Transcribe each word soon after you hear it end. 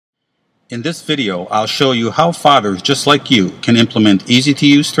In this video, I'll show you how fathers just like you can implement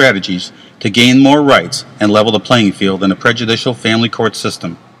easy-to-use strategies to gain more rights and level the playing field in a prejudicial family court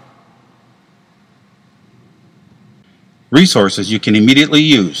system. Resources you can immediately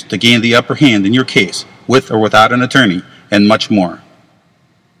use to gain the upper hand in your case with or without an attorney, and much more.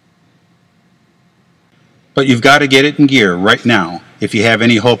 But you've got to get it in gear right now if you have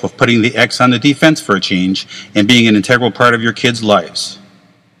any hope of putting the X on the defense for a change and being an integral part of your kids' lives.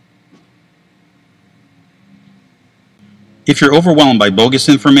 If you're overwhelmed by bogus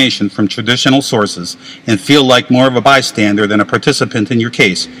information from traditional sources and feel like more of a bystander than a participant in your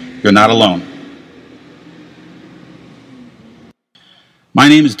case, you're not alone. My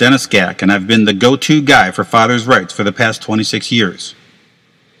name is Dennis Gack, and I've been the go-to guy for fathers' rights for the past 26 years.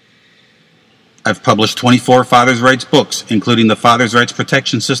 I've published 24 fathers' rights books, including the Fathers' Rights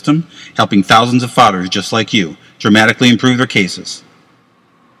Protection System, helping thousands of fathers just like you dramatically improve their cases.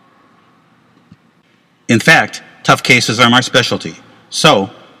 In fact, tough cases are my specialty. So,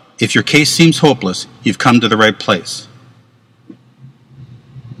 if your case seems hopeless, you've come to the right place.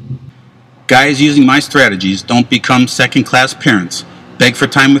 Guys using my strategies don't become second-class parents, beg for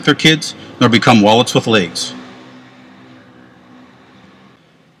time with their kids, nor become wallets with legs.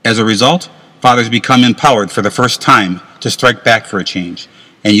 As a result, fathers become empowered for the first time to strike back for a change,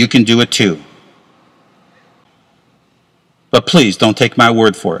 and you can do it too. But please don't take my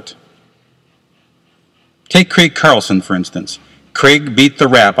word for it. Take Craig Carlson, for instance. Craig beat the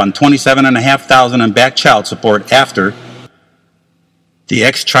rap on $27,500 in back child support after the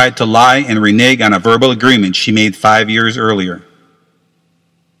ex tried to lie and renege on a verbal agreement she made 5 years earlier.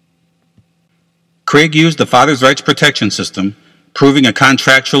 Craig used the Fathers' Rights Protection System, proving a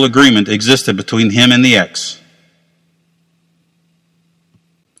contractual agreement existed between him and the ex.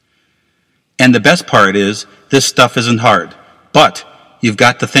 And the best part is, this stuff isn't hard, but you've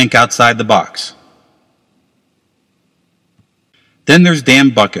got to think outside the box. Then there's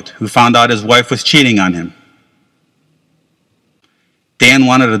Dan Bucket, who found out his wife was cheating on him. Dan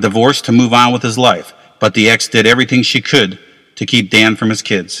wanted a divorce to move on with his life, but the ex did everything she could to keep Dan from his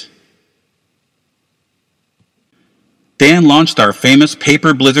kids. Dan launched our famous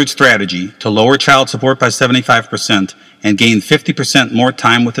paper blizzard strategy to lower child support by 75% and gain 50% more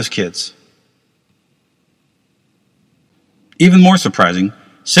time with his kids. Even more surprising,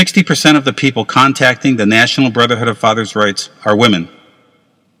 60% of the people contacting the National Brotherhood of Fathers' Rights are women.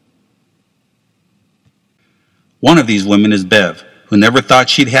 One of these women is Bev, who never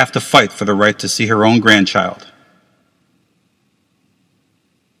thought she'd have to fight for the right to see her own grandchild.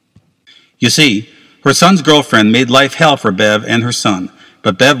 You see, her son's girlfriend made life hell for Bev and her son,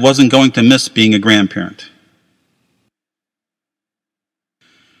 but Bev wasn't going to miss being a grandparent.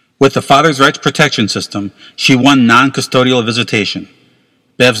 With the Fathers' Rights Protection System, she won non-custodial visitation.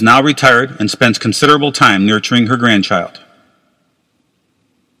 Bev's now retired and spends considerable time nurturing her grandchild.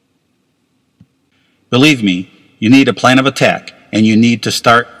 Believe me, you need a plan of attack, and you need to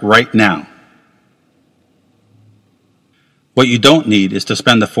start right now. What you don't need is to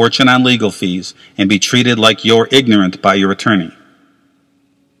spend a fortune on legal fees and be treated like you're ignorant by your attorney.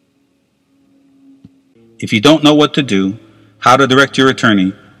 If you don't know what to do, how to direct your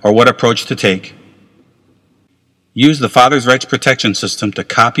attorney, or what approach to take, use the Fathers' Rights Protection System to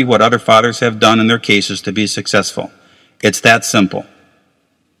copy what other fathers have done in their cases to be successful. It's that simple.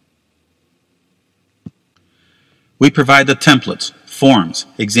 We provide the templates, forms,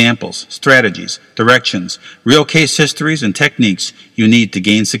 examples, strategies, directions, real case histories, and techniques you need to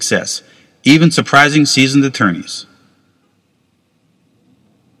gain success, even surprising seasoned attorneys.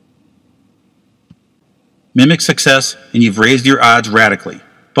 Mimic success and you've raised your odds radically,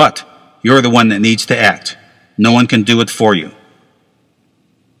 but you're the one that needs to act. No one can do it for you.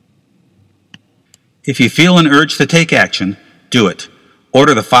 If you feel an urge to take action, do it.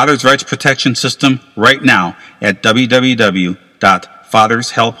 Order the Fathers' Rights Protection System right now at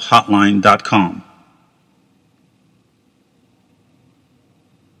www.fathershelphotline.com.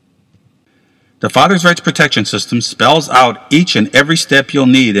 The Fathers' Rights Protection System spells out each and every step you'll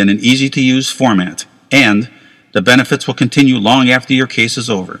need in an easy-to-use format, and the benefits will continue long after your case is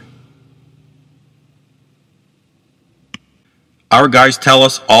over. Our guys tell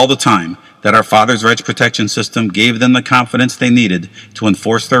us all the time that our Fathers' Rights Protection System gave them the confidence they needed to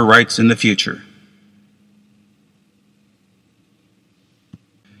enforce their rights in the future.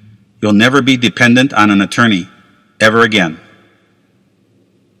 You'll never be dependent on an attorney, ever again.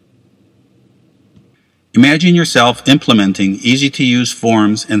 Imagine yourself implementing easy-to-use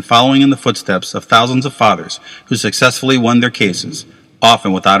forms and following in the footsteps of thousands of fathers who successfully won their cases,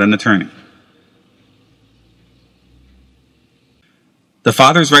 often without an attorney. The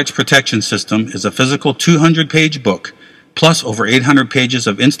Father's Rights Protection System is a physical 200-page book, plus over 800 pages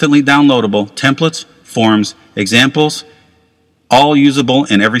of instantly downloadable templates, forms, examples, all usable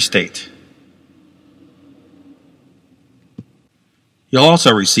in every state. You'll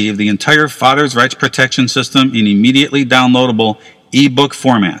also receive the entire Father's Rights Protection System in immediately downloadable ebook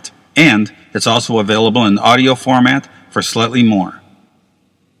format, and it's also available in audio format for slightly more.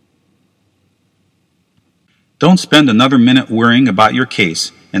 Don't spend another minute worrying about your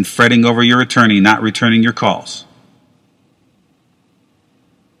case and fretting over your attorney not returning your calls.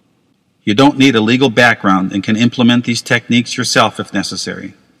 You don't need a legal background and can implement these techniques yourself if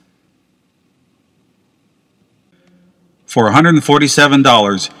necessary. For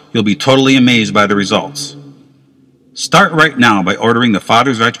 $147, you'll be totally amazed by the results. Start right now by ordering the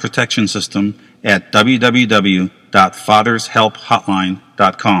Father's Rights Protection System at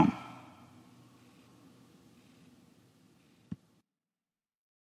www.fathershelphotline.com.